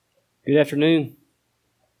Good afternoon.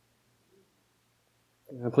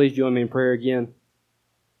 Please join me in prayer again.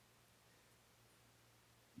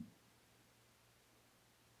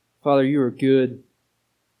 Father, you are good.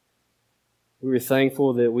 We are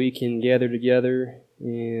thankful that we can gather together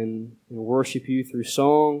and worship you through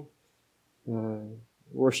song,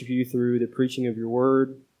 worship you through the preaching of your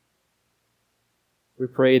word. We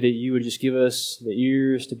pray that you would just give us the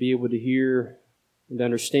ears to be able to hear and to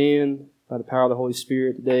understand by the power of the Holy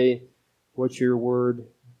Spirit today what your word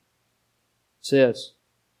says.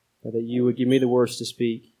 That you would give me the words to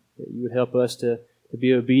speak, that you would help us to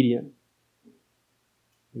be obedient.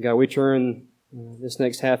 And God, we turn this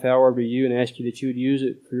next half hour over to you and ask you that you would use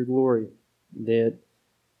it for your glory, that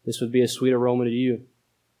this would be a sweet aroma to you.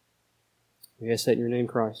 We ask that in your name,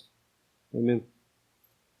 Christ. Amen.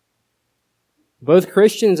 Both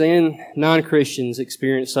Christians and non-Christians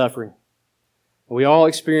experience suffering. We all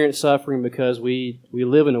experience suffering because we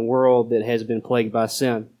live in a world that has been plagued by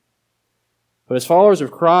sin. But as followers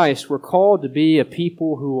of Christ, we're called to be a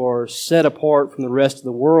people who are set apart from the rest of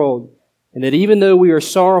the world, and that even though we are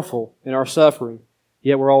sorrowful in our suffering,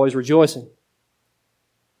 yet we're always rejoicing.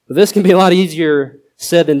 But this can be a lot easier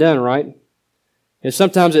said than done, right? And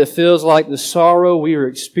sometimes it feels like the sorrow we are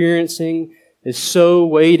experiencing is so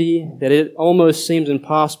weighty that it almost seems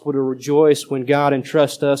impossible to rejoice when God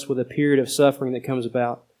entrusts us with a period of suffering that comes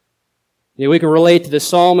about. We can relate to the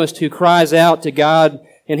psalmist who cries out to God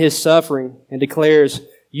in his suffering and declares,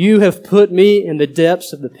 "You have put me in the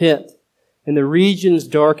depths of the pit, in the regions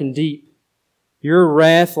dark and deep. Your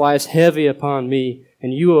wrath lies heavy upon me,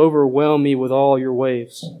 and you overwhelm me with all your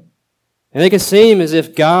waves." And it can seem as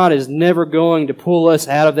if God is never going to pull us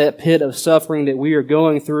out of that pit of suffering that we are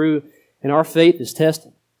going through, and our faith is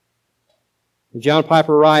tested. John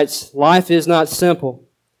Piper writes, "Life is not simple.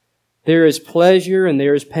 There is pleasure and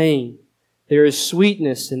there is pain. There is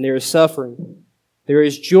sweetness and there is suffering. There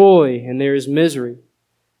is joy and there is misery.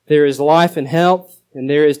 There is life and health and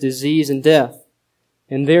there is disease and death.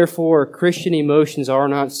 And therefore, Christian emotions are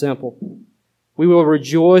not simple. We will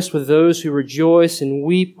rejoice with those who rejoice and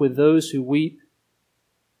weep with those who weep.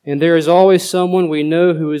 And there is always someone we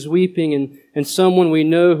know who is weeping and someone we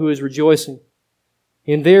know who is rejoicing.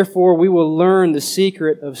 And therefore we will learn the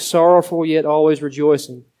secret of sorrowful yet always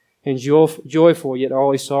rejoicing and joyful yet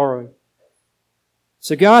always sorrowing."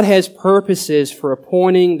 So God has purposes for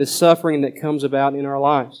appointing the suffering that comes about in our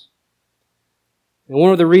lives. And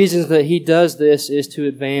one of the reasons that He does this is to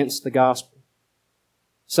advance the gospel.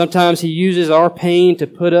 Sometimes He uses our pain to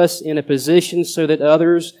put us in a position so that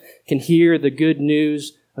others can hear the good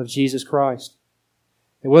news of Jesus Christ.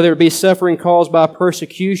 And whether it be suffering caused by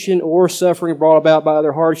persecution or suffering brought about by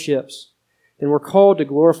other hardships, then we're called to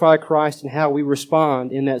glorify Christ in how we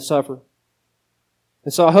respond in that suffering.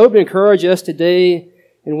 And so I hope to encourage us today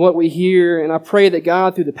in what we hear, and I pray that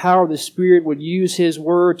God, through the power of the Spirit, would use His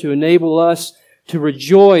Word to enable us to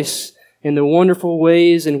rejoice in the wonderful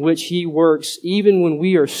ways in which He works, even when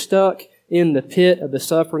we are stuck in the pit of the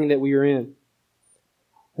suffering that we are in.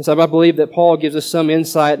 And so I believe that Paul gives us some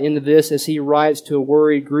insight into this as he writes to a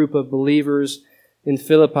worried group of believers in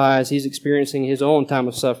Philippi as he's experiencing his own time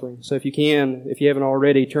of suffering. So if you haven't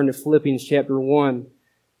already, turn to Philippians chapter 1.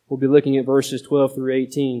 We'll be looking at verses 12 through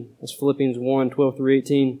 18. That's Philippians 1, 12 through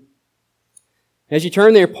 18. As you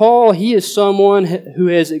turn there, Paul, he is someone who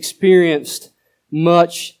has experienced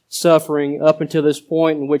much suffering up until this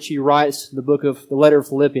point in which he writes the letter of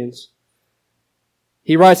Philippians.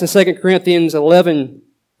 He writes in 2 Corinthians 11,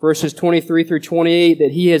 verses 23 through 28,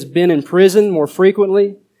 that he has been in prison more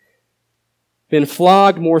frequently, been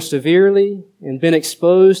flogged more severely, and been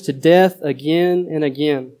exposed to death again and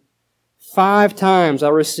again. 5 times I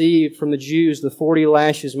received from the Jews the 40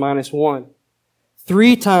 lashes minus 1.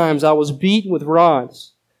 3 times I was beaten with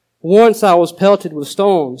rods. Once I was pelted with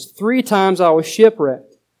stones. 3 times I was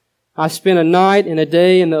shipwrecked. I spent a night and a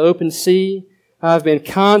day in the open sea. I have been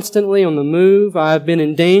constantly on the move. I have been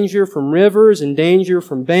in danger from rivers, in danger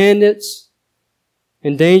from bandits,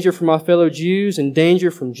 in danger from my fellow Jews, in danger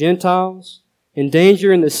from Gentiles, in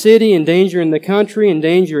danger in the city, in danger in the country, in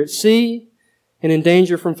danger at sea, and in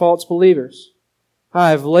danger from false believers. I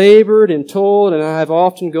have labored and toiled, and I have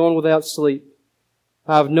often gone without sleep.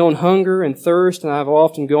 I have known hunger and thirst, and I have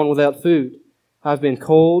often gone without food. I have been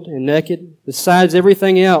cold and naked. Besides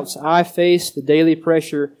everything else, I face the daily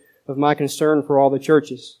pressure of my concern for all the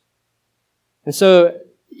churches. And so,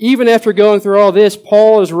 even after going through all this,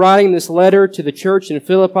 Paul is writing this letter to the church in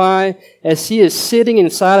Philippi as he is sitting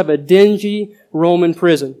inside of a dingy Roman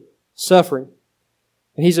prison, suffering.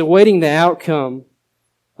 And he's awaiting the outcome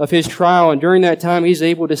of his trial, and during that time he's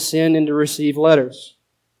able to send and to receive letters.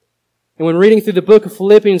 And when reading through the book of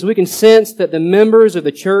Philippians, we can sense that the members of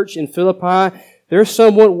the church in Philippi, they're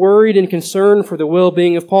somewhat worried and concerned for the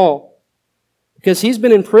well-being of Paul. Because he's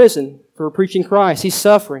been in prison for preaching Christ. He's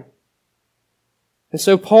suffering. And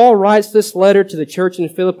so Paul writes this letter to the church in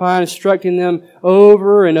Philippi, instructing them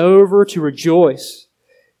over and over to rejoice.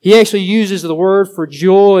 He actually uses the word for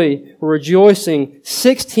joy or rejoicing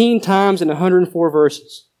 16 times in 104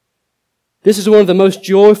 verses. This is one of the most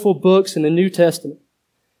joyful books in the New Testament.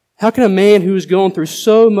 How can a man who has gone through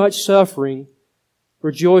so much suffering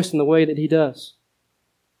rejoice in the way that he does?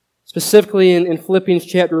 Specifically in Philippians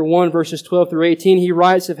chapter 1, verses 12 through 18, he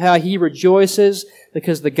writes of how he rejoices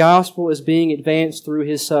because the gospel is being advanced through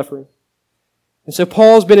his suffering. And so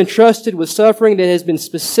Paul's been entrusted with suffering that has been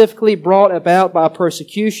specifically brought about by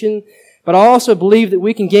persecution, but I also believe that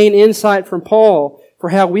we can gain insight from Paul for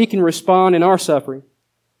how we can respond in our suffering,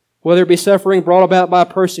 whether it be suffering brought about by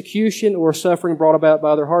persecution or suffering brought about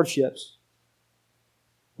by other hardships.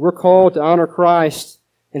 We're called to honor Christ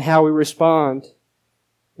in how we respond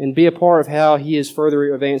and be a part of how He is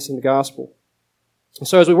further advancing the gospel. And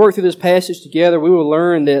so as we work through this passage together, we will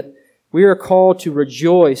learn that we are called to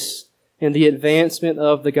rejoice in the advancement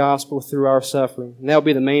of the gospel through our suffering. And that will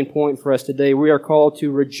be the main point for us today. We are called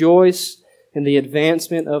to rejoice in the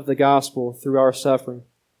advancement of the gospel through our suffering.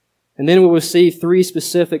 And then we will see 3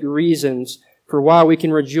 specific reasons for why we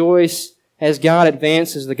can rejoice as God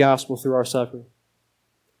advances the gospel through our suffering.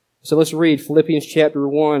 So let's read Philippians chapter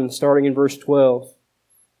 1, starting in verse 12.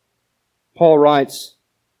 Paul writes,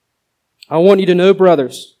 I want you to know,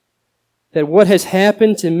 brothers, that what has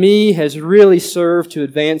happened to me has really served to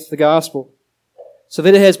advance the gospel, so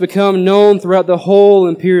that it has become known throughout the whole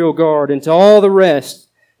imperial guard and to all the rest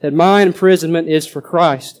that my imprisonment is for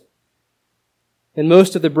Christ. And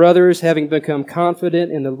most of the brothers, having become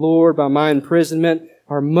confident in the Lord by my imprisonment,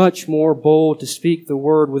 are much more bold to speak the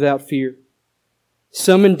word without fear.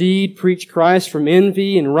 Some indeed preach Christ from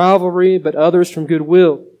envy and rivalry, but others from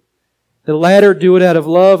goodwill. The latter do it out of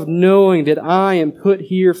love, knowing that I am put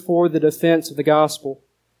here for the defense of the gospel.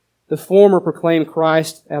 The former proclaim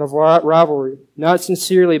Christ out of rivalry, not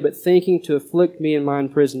sincerely, but thinking to afflict me in my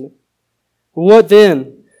imprisonment. But what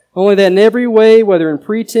then? Only that in every way, whether in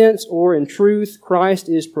pretense or in truth, Christ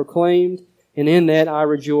is proclaimed, and in that I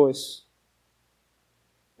rejoice.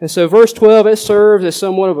 And so verse 12, it serves as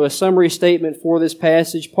somewhat of a summary statement for this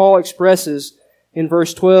passage. Paul expresses in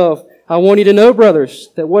verse 12, I want you to know, brothers,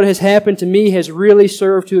 that what has happened to me has really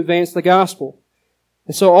served to advance the gospel.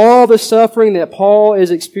 And so all the suffering that Paul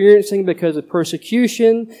is experiencing because of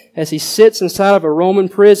persecution, as he sits inside of a Roman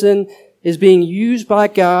prison, is being used by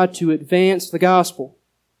God to advance the gospel.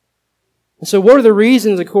 And so what are the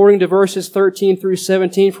reasons, according to verses 13 through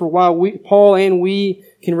 17, for why Paul and we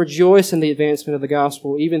can rejoice in the advancement of the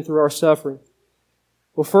gospel, even through our suffering?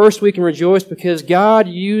 Well, first, we can rejoice because God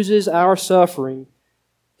uses our suffering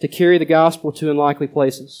to carry the gospel to unlikely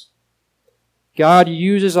places. God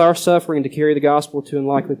uses our suffering to carry the gospel to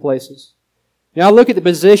unlikely places. Now I look at the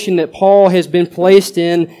position that Paul has been placed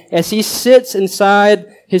in as he sits inside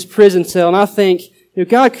his prison cell, and I think,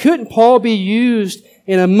 God, couldn't Paul be used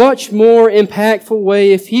in a much more impactful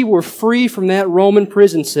way if he were free from that Roman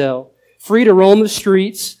prison cell, free to roam the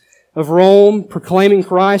streets of Rome, proclaiming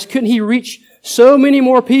Christ? Couldn't he reach so many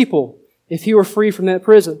more people if he were free from that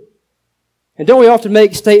prison? And don't we often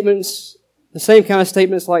make statements, the same kind of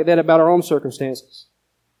statements like that about our own circumstances?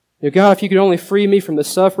 God, if you could only free me from the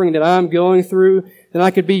suffering that I'm going through, then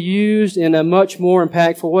I could be used in a much more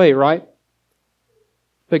impactful way, right?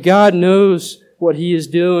 But God knows what He is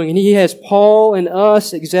doing, and He has Paul and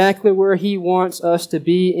us exactly where He wants us to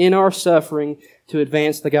be in our suffering to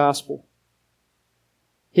advance the gospel.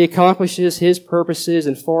 He accomplishes His purposes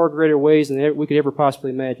in far greater ways than we could ever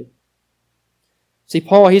possibly imagine. See,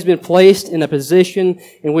 Paul, he's been placed in a position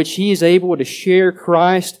in which he is able to share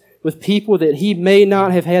Christ with people that he may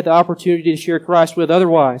not have had the opportunity to share Christ with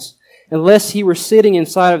otherwise, unless he were sitting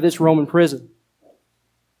inside of this Roman prison.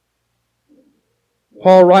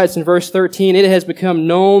 Paul writes in verse 13, it has become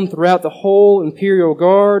known throughout the whole imperial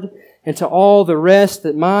guard and to all the rest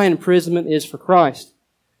that my imprisonment is for Christ.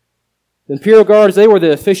 The imperial guards, they were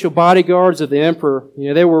the official bodyguards of the emperor.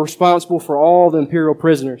 They were responsible for all the imperial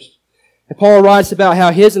prisoners. And Paul writes about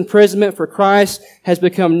how his imprisonment for Christ has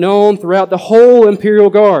become known throughout the whole imperial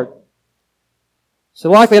guard. So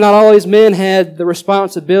likely not all these men had the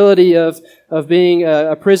responsibility of being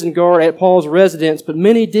a prison guard at Paul's residence, but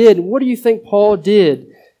many did. What do you think Paul did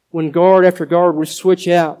when guard after guard would switch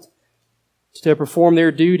out to perform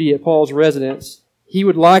their duty at Paul's residence? He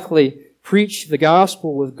would likely preach the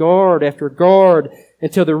gospel with guard after guard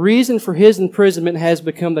until the reason for his imprisonment has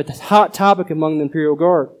become the hot topic among the imperial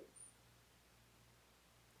guard.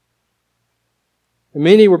 And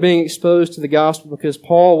many were being exposed to the gospel because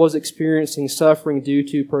Paul was experiencing suffering due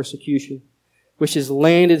to persecution, which has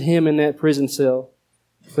landed him in that prison cell.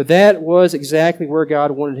 But that was exactly where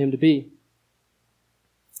God wanted him to be.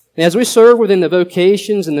 And as we serve within the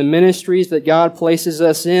vocations and the ministries that God places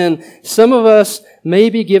us in, some of us may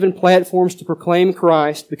be given platforms to proclaim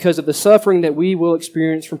Christ because of the suffering that we will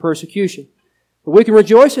experience from persecution. But we can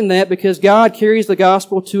rejoice in that because God carries the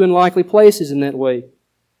gospel to unlikely places in that way.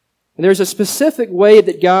 And there's a specific way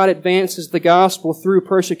that God advances the gospel through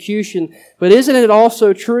persecution, but isn't it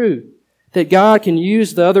also true that God can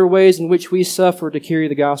use the other ways in which we suffer to carry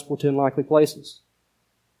the gospel to unlikely places?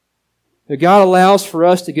 That God allows for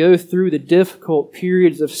us to go through the difficult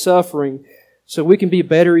periods of suffering so we can be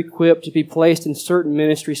better equipped to be placed in certain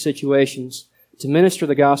ministry situations to minister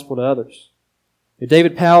the gospel to others.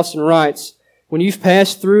 David Powlison writes, "When you've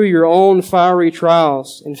passed through your own fiery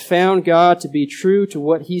trials and found God to be true to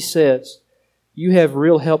what He says, you have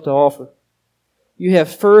real help to offer. You have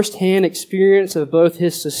first-hand experience of both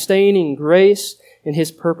His sustaining grace and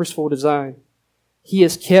His purposeful design. He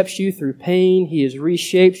has kept you through pain. He has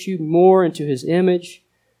reshaped you more into His image.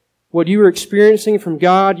 What you are experiencing from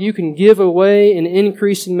God, you can give away in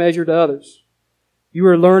increasing measure to others. You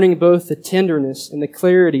are learning both the tenderness and the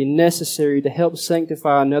clarity necessary to help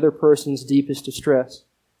sanctify another person's deepest distress."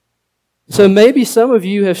 So maybe some of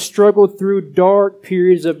you have struggled through dark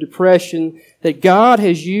periods of depression that God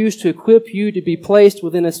has used to equip you to be placed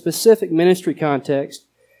within a specific ministry context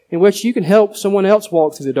in which you can help someone else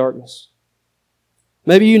walk through the darkness.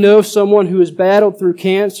 Maybe you know someone who has battled through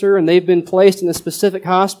cancer and they've been placed in a specific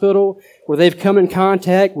hospital where they've come in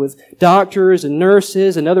contact with doctors and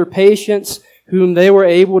nurses and other patients whom they were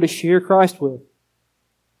able to share Christ with.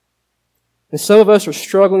 And some of us are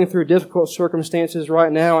struggling through difficult circumstances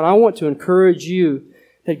right now, and I want to encourage you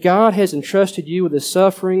that God has entrusted you with the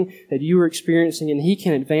suffering that you are experiencing, and He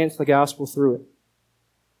can advance the gospel through it.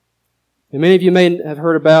 And many of you may have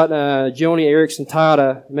heard about Joni Eareckson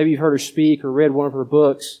Tada. Maybe you've heard her speak or read one of her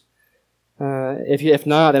books. If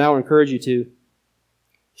not, then I would encourage you to.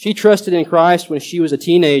 She trusted in Christ when she was a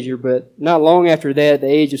teenager, but not long after that, at the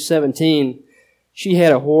age of 17, she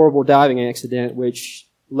had a horrible diving accident which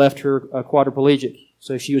left her quadriplegic.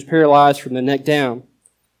 So she was paralyzed from the neck down.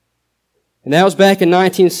 And that was back in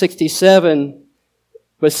 1967.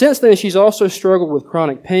 But since then, she's also struggled with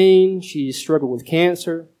chronic pain. She's struggled with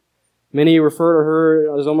cancer. Many refer to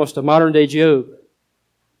her as almost a modern-day Job.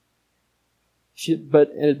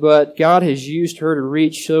 But God has used her to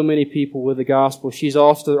reach so many people with the gospel. She's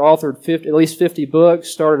also authored at least 50 books,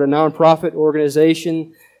 started a nonprofit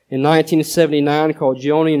organization in 1979 called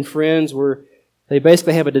Joni and Friends, where they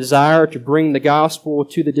basically have a desire to bring the gospel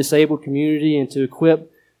to the disabled community and to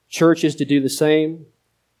equip churches to do the same.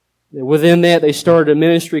 Within that, they started a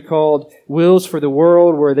ministry called Wheels for the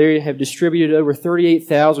World, where they have distributed over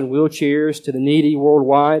 38,000 wheelchairs to the needy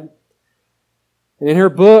worldwide. And in her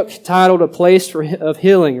book, titled A Place of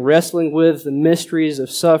Healing, Wrestling with the Mysteries of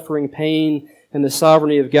Suffering, Pain, and the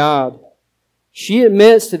Sovereignty of God, she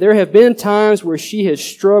admits that there have been times where she has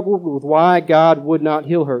struggled with why God would not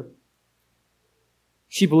heal her.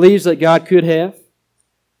 She believes that God could have.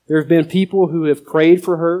 There have been people who have prayed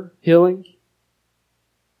for her healing,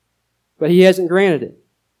 but He hasn't granted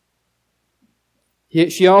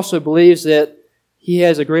it. She also believes that He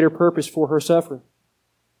has a greater purpose for her suffering.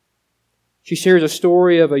 She shares a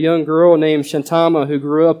story of a young girl named Shantama who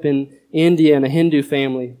grew up in India in a Hindu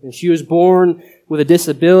family. And she was born with a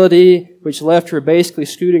disability which left her basically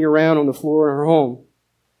scooting around on the floor in her home.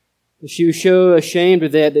 And she was so ashamed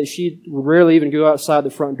of that she would rarely even go outside the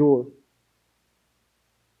front door.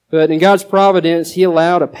 But in God's providence, He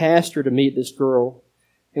allowed a pastor to meet this girl.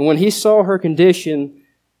 And when he saw her condition,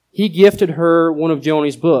 he gifted her one of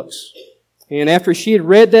Joni's books. And after she had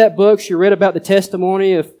read that book, she read about the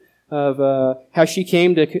testimony of how she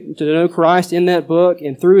came to know Christ in that book.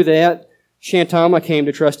 And through that, Shantama came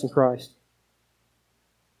to trust in Christ.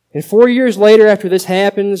 And 4 years later, after this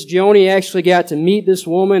happens, Joni actually got to meet this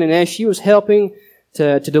woman. And as she was helping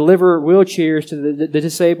to deliver wheelchairs to the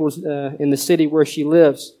disabled in the city where she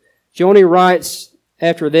lives, Joni writes,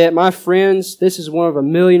 after that, "My friends, this is one of a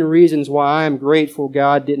million reasons why I am grateful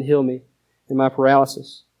God didn't heal me in my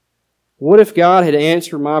paralysis. What if God had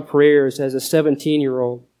answered my prayers as a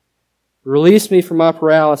 17-year-old, released me from my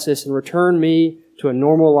paralysis, and returned me to a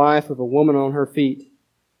normal life of a woman on her feet?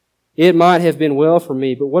 It might have been well for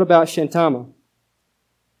me, but what about Shantama?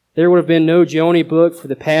 There would have been no Joni book for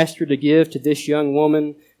the pastor to give to this young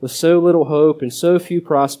woman with so little hope and so few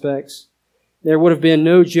prospects. There would have been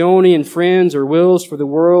no Joni and Friends or Wills for the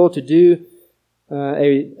World to do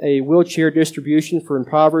a wheelchair distribution for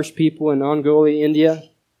impoverished people in Angola, India?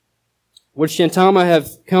 Would Shantama have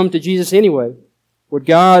come to Jesus anyway? Would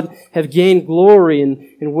God have gained glory,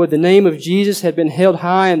 and would the name of Jesus have been held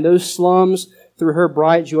high in those slums through her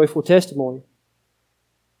bright, joyful testimony?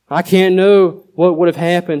 I can't know what would have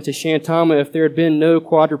happened to Shantama if there had been no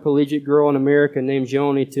quadriplegic girl in America named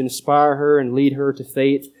Joni to inspire her and lead her to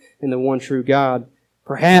faith in the one true God.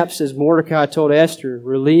 Perhaps, as Mordecai told Esther,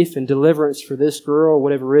 relief and deliverance for this girl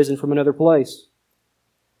would have arisen from another place.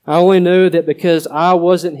 I only know that because I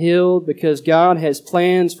wasn't healed, because God has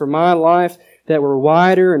plans for my life that were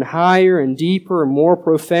wider and higher and deeper and more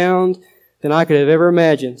profound than I could have ever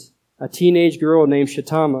imagined, a teenage girl named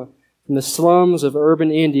Shantama from the slums of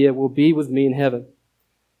urban India will be with me in heaven.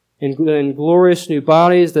 In glorious new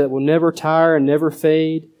bodies that will never tire and never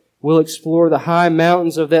fade, we'll explore the high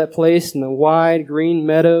mountains of that place and the wide green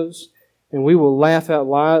meadows, and we will laugh out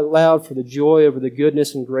loud for the joy over the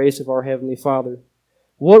goodness and grace of our Heavenly Father.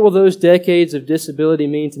 What will those decades of disability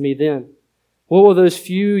mean to me then? What will those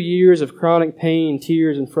few years of chronic pain,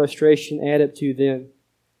 tears, and frustration add up to then?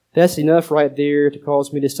 That's enough right there to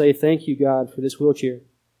cause me to say thank you, God, for this wheelchair.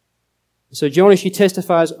 So Joni, she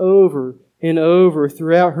testifies over and over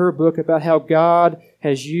throughout her book about how God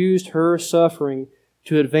has used her suffering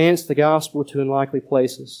to advance the gospel to unlikely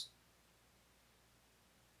places.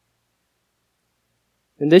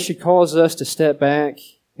 And this should cause us to step back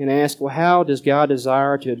and ask, well, how does God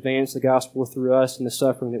desire to advance the gospel through us and the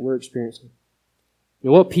suffering that we're experiencing?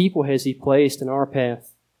 And what people has He placed in our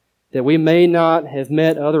path that we may not have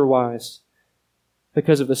met otherwise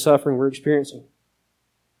because of the suffering we're experiencing?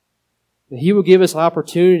 That He will give us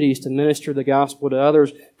opportunities to minister the gospel to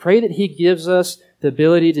others. Pray that He gives us the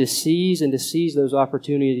ability to seize those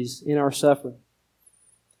opportunities in our suffering.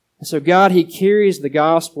 And so God, He carries the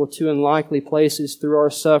gospel to unlikely places through our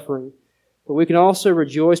suffering. But we can also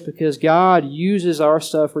rejoice because God uses our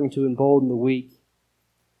suffering to embolden the weak.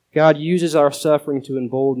 God uses our suffering to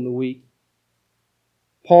embolden the weak.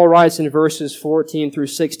 Paul writes in verses 14 through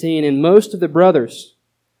 16, "And most of the brothers,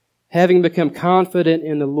 having become confident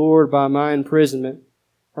in the Lord by my imprisonment,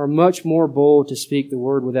 are much more bold to speak the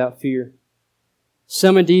word without fear.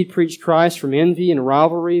 Some indeed preach Christ from envy and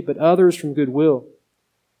rivalry, but others from goodwill.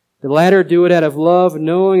 The latter do it out of love,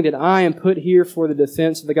 knowing that I am put here for the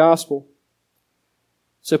defense of the gospel."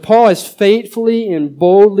 So Paul has faithfully and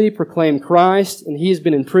boldly proclaimed Christ, and he has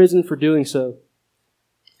been in prison for doing so.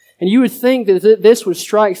 And you would think that this would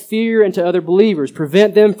strike fear into other believers,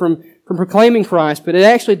 prevent them from proclaiming Christ, but it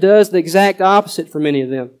actually does the exact opposite for many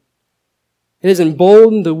of them. It has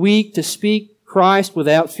emboldened the weak to speak Christ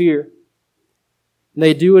without fear. And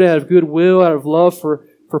they do it out of goodwill, out of love for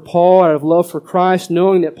Paul, out of love for Christ,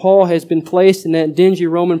 knowing that Paul has been placed in that dingy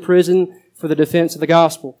Roman prison for the defense of the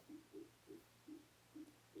gospel.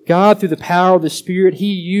 God, through the power of the Spirit,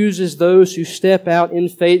 He uses those who step out in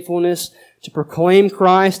faithfulness to proclaim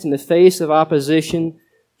Christ in the face of opposition,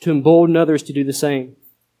 to embolden others to do the same.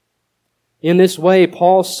 In this way,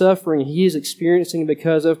 Paul's suffering he is experiencing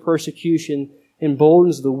because of persecution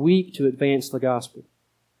emboldens the weak to advance the gospel.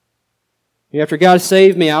 After God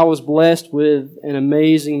saved me, I was blessed with an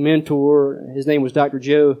amazing mentor. His name was Dr.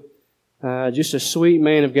 Joe. Just a sweet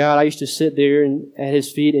man of God. I used to sit there at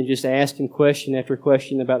his feet and just ask him question after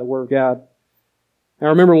question about the Word of God. I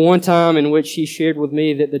remember one time in which he shared with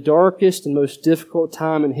me that the darkest and most difficult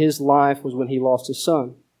time in his life was when he lost his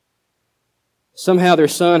son. Somehow their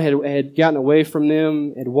son had gotten away from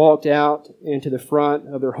them, had walked out into the front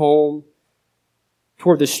of their home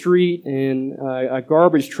toward the street, and a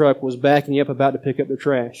garbage truck was backing up about to pick up their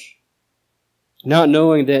trash. Not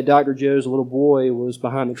knowing that Dr. Joe's little boy was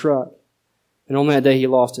behind the truck. And on that day, he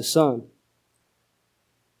lost his son.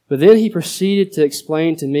 But then he proceeded to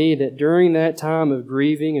explain to me that during that time of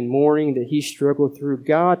grieving and mourning that he struggled through,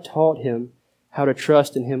 God taught him how to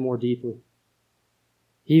trust in Him more deeply.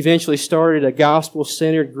 He eventually started a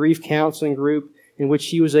gospel-centered grief counseling group in which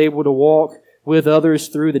he was able to walk with others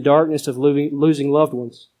through the darkness of losing loved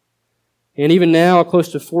ones. And even now, close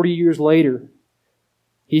to 40 years later,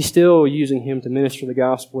 He's still using him to minister the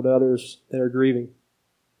gospel to others that are grieving.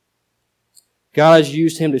 God has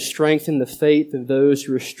used him to strengthen the faith of those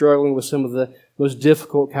who are struggling with some of the most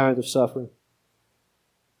difficult kinds of suffering.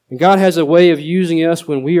 And God has a way of using us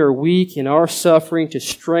when we are weak in our suffering to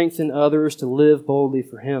strengthen others to live boldly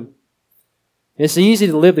for Him. It's easy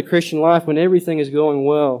to live the Christian life when everything is going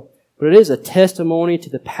well, but it is a testimony to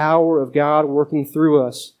the power of God working through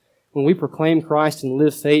us when we proclaim Christ and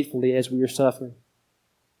live faithfully as we are suffering.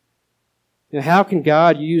 Now, how can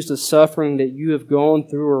God use the suffering that you have gone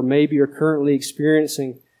through or maybe are currently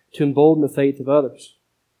experiencing to embolden the faith of others?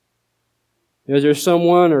 Is there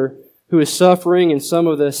someone who is suffering in some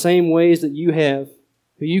of the same ways that you have,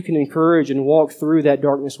 who you can encourage and walk through that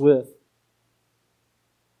darkness with?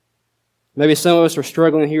 Maybe some of us are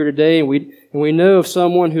struggling here today, and we know of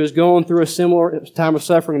someone who is going through a similar time of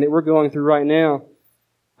suffering that we're going through right now.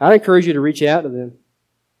 I'd encourage you to reach out to them,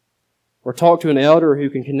 or talk to an elder who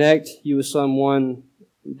can connect you with someone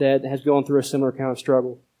that has gone through a similar kind of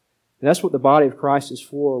struggle. And that's what the body of Christ is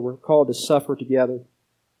for. We're called to suffer together.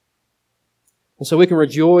 And so we can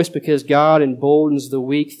rejoice because God emboldens the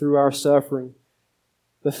weak through our suffering.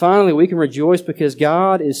 But finally, we can rejoice because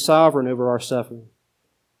God is sovereign over our suffering,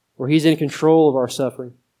 or He's in control of our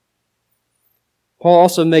suffering. Paul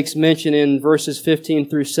also makes mention in verses 15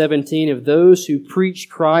 through 17 of those who preach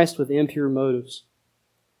Christ with impure motives.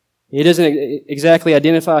 He doesn't exactly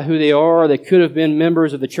identify who they are. They could have been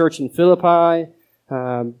members of the church in Philippi.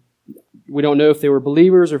 We don't know if they were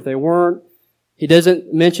believers or if they weren't. He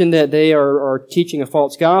doesn't mention that they are teaching a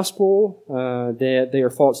false gospel, that they are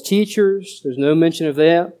false teachers. There's no mention of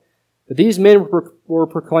that. But these men were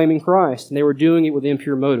proclaiming Christ, and they were doing it with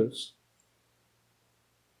impure motives.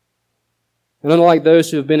 And unlike those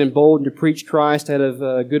who have been emboldened to preach Christ out of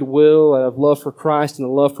goodwill, out of love for Christ and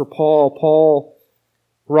a love for Paul, Paul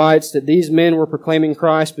writes that these men were proclaiming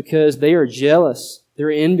Christ because they are jealous. They're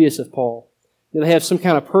envious of Paul. They have some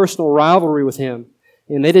kind of personal rivalry with him.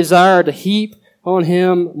 And they desire to heap on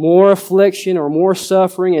him more affliction or more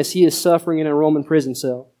suffering as he is suffering in a Roman prison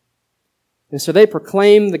cell. And so they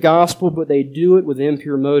proclaim the gospel, but they do it with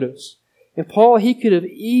impure motives. And Paul, he could have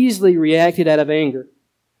easily reacted out of anger.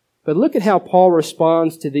 But look at how Paul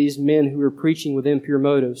responds to these men who are preaching with impure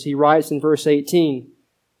motives. He writes in verse 18,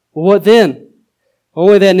 "Well, what then?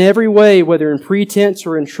 Only that in every way, whether in pretense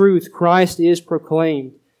or in truth, Christ is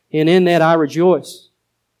proclaimed, and in that I rejoice."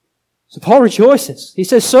 So Paul rejoices. He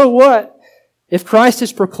says, so what? If Christ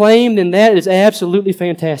is proclaimed, then that is absolutely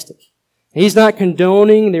fantastic. He's not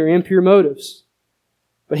condoning their impure motives.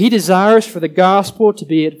 But he desires for the gospel to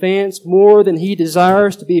be advanced more than he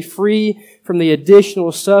desires to be free from the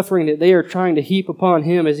additional suffering that they are trying to heap upon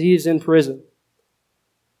him as he is in prison.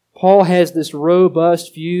 Paul has this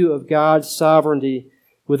robust view of God's sovereignty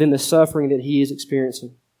within the suffering that he is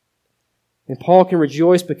experiencing. And Paul can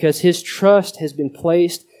rejoice because his trust has been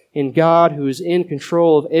placed in God, who is in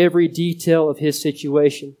control of every detail of his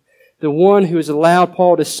situation. The one who has allowed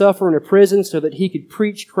Paul to suffer in a prison so that he could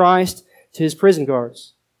preach Christ to his prison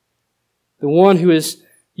guards. The one who has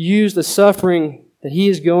used the suffering that he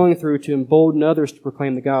is going through to embolden others to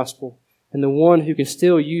proclaim the gospel. And the one who can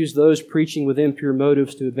still use those preaching with impure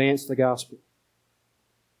motives to advance the gospel.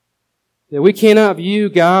 That we cannot view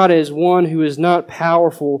God as one who is not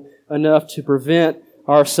powerful enough to prevent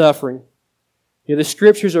our suffering. The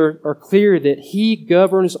Scriptures are clear that He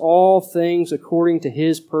governs all things according to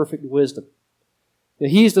His perfect wisdom. That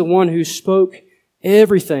He's the one who spoke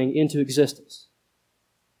everything into existence.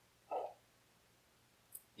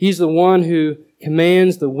 He's the one who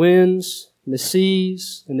commands the winds and the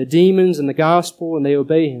seas and the demons and the gospel, and they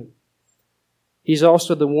obey Him. He's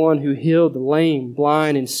also the one who healed the lame,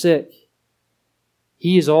 blind, and sick.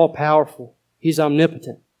 He is all-powerful. He's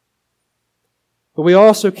omnipotent. But we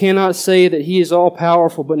also cannot say that He is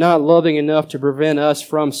all-powerful but not loving enough to prevent us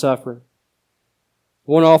from suffering.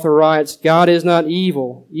 One author writes, "God is not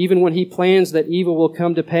evil. Even when He plans that evil will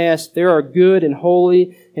come to pass, there are good and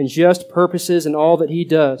holy and just purposes in all that He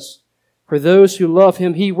does. For those who love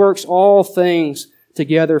Him, He works all things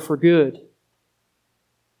together for good."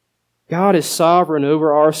 God is sovereign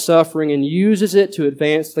over our suffering and uses it to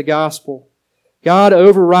advance the gospel. God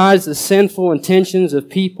overrides the sinful intentions of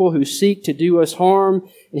people who seek to do us harm,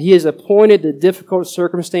 and He has appointed the difficult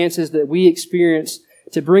circumstances that we experience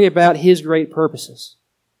to bring about His great purposes.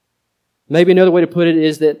 Maybe another way to put it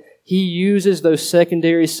is that He uses those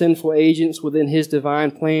secondary sinful agents within His divine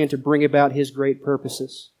plan to bring about His great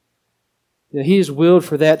purposes. He has willed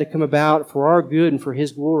for that to come about for our good and for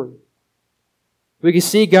His glory. We can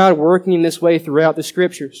see God working in this way throughout the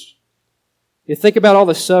Scriptures. You think about all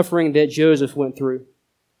the suffering that Joseph went through.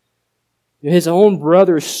 His own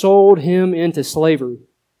brothers sold him into slavery.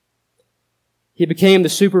 He became the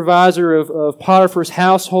supervisor of Potiphar's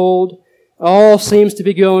household. All seems to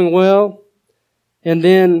be going well. And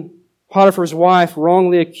then Potiphar's wife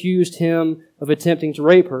wrongly accused him of attempting to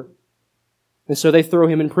rape her. And so they throw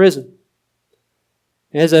him in prison.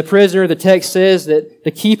 As a prisoner, the text says that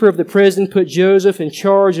the keeper of the prison put Joseph in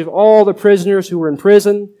charge of all the prisoners who were in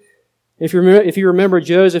prison. If you remember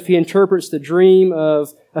Joseph, he interprets the dream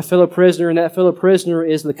of a fellow prisoner, and that fellow prisoner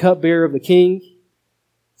is the cupbearer of the king.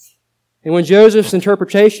 And when Joseph's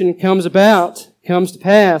interpretation comes to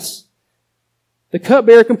pass, the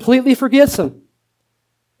cupbearer completely forgets him.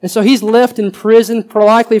 And so he's left in prison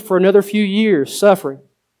likely for another few years, suffering.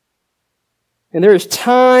 And there is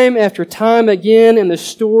time after time again in the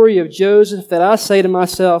story of Joseph that I say to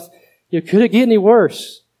myself, could it get any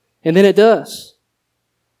worse? And then it does.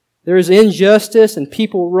 There is injustice and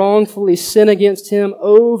people wrongfully sin against him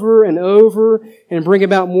over and over and bring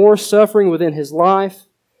about more suffering within his life.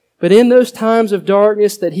 But in those times of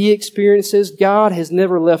darkness that he experiences, God has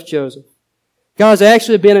never left Joseph. God's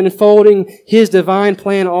actually been unfolding His divine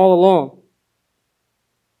plan all along.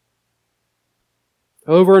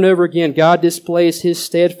 Over and over again, God displays His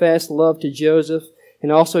steadfast love to Joseph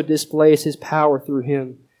and also displays His power through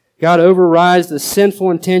him. God overrides the sinful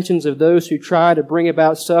intentions of those who try to bring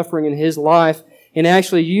about suffering in his life and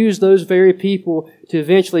actually use those very people to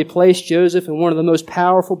eventually place Joseph in one of the most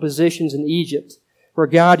powerful positions in Egypt, where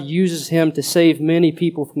God uses him to save many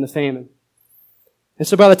people from the famine. And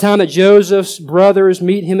so by the time that Joseph's brothers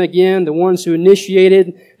meet him again, the ones who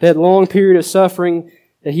initiated that long period of suffering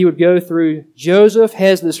that he would go through, Joseph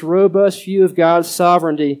has this robust view of God's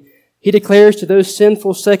sovereignty. He declares to those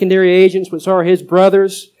sinful secondary agents, which are his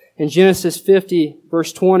brothers, in Genesis 50,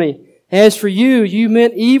 verse 20, "As for you, you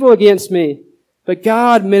meant evil against me, but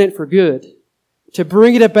God meant it for good, to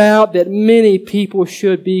bring it about that many people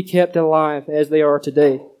should be kept alive as they are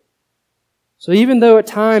today." So even though at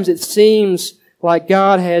times it seems like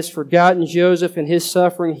God has forgotten Joseph and his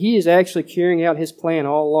suffering, He is actually carrying out His plan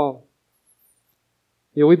all along.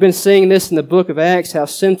 We've been seeing this in the book of Acts, how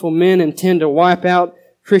sinful men intend to wipe out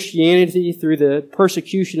Christianity through the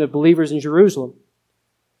persecution of believers in Jerusalem.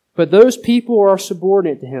 But those people are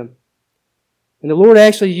subordinate to Him. And the Lord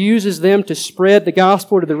actually uses them to spread the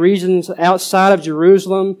gospel to the regions outside of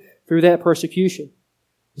Jerusalem through that persecution.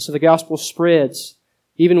 And so the gospel spreads,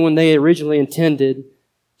 even when they originally intended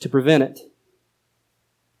to prevent it.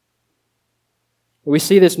 We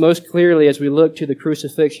see this most clearly as we look to the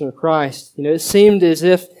crucifixion of Christ. It seemed as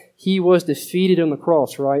if He was defeated on the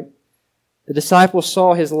cross, right? The disciples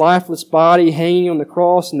saw His lifeless body hanging on the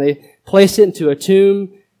cross and they placed it into a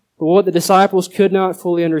tomb. But what the disciples could not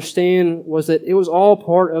fully understand was that it was all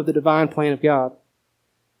part of the divine plan of God.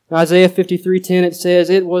 In Isaiah 53:10 it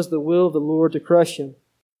says, "It was the will of the Lord to crush Him."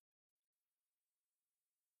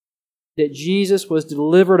 That Jesus was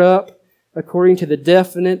delivered up according to the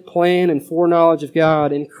definite plan and foreknowledge of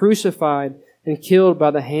God and crucified and killed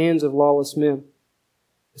by the hands of lawless men.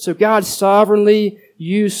 So God sovereignly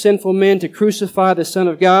used sinful men to crucify the Son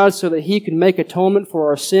of God so that He could make atonement for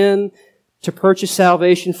our sin, to purchase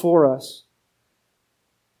salvation for us.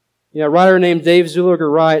 A writer named Dave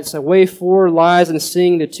Zuliger writes, "A way forward lies in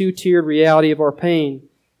seeing the two-tiered reality of our pain.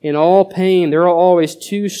 In all pain, there are always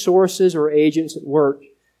two sources or agents at work,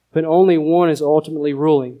 but only one is ultimately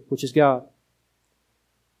ruling, which is God."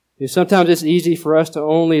 Sometimes it's easy for us to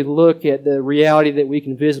only look at the reality that we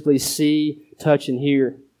can visibly see, touch, and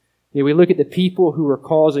hear. We look at the people who are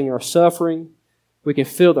causing our suffering. We can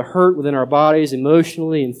feel the hurt within our bodies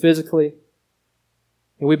emotionally and physically.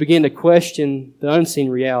 And we begin to question the unseen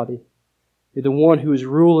reality, the one who is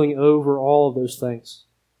ruling over all of those things.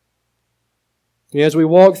 As we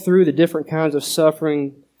walk through the different kinds of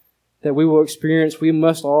suffering that we will experience, we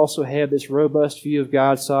must also have this robust view of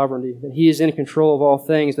God's sovereignty, that He is in control of all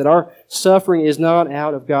things, that our suffering is not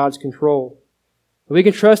out of God's control. We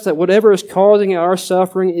can trust that whatever is causing our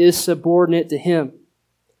suffering is subordinate to Him,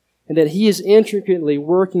 and that He is intricately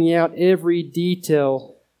working out every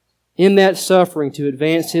detail in that suffering to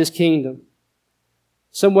advance His kingdom.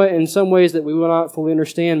 In some ways that we will not fully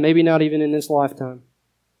understand, maybe not even in this lifetime.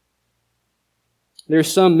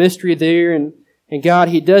 There's some mystery there, and God,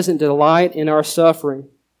 He doesn't delight in our suffering,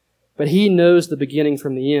 but He knows the beginning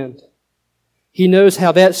from the end. He knows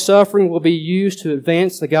how that suffering will be used to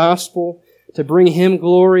advance the gospel, to bring Him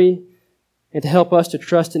glory, and to help us to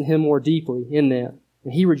trust in Him more deeply in that.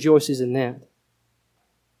 And He rejoices in that.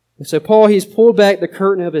 And so Paul, he's pulled back the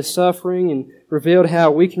curtain of his suffering and revealed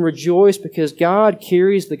how we can rejoice because God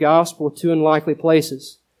carries the gospel to unlikely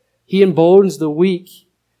places. He emboldens the weak,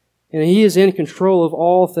 and He is in control of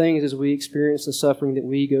all things as we experience the suffering that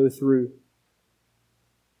we go through.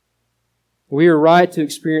 We are right to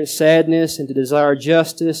experience sadness and to desire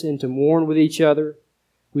justice and to mourn with each other.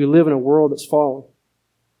 We live in a world that's fallen.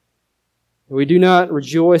 And we do not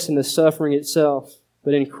rejoice in the suffering itself,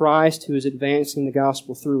 but in Christ who is advancing the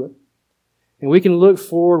gospel through it. And we can look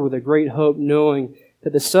forward with a great hope knowing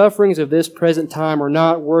that the sufferings of this present time are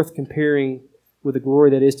not worth comparing with the glory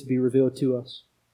that is to be revealed to us.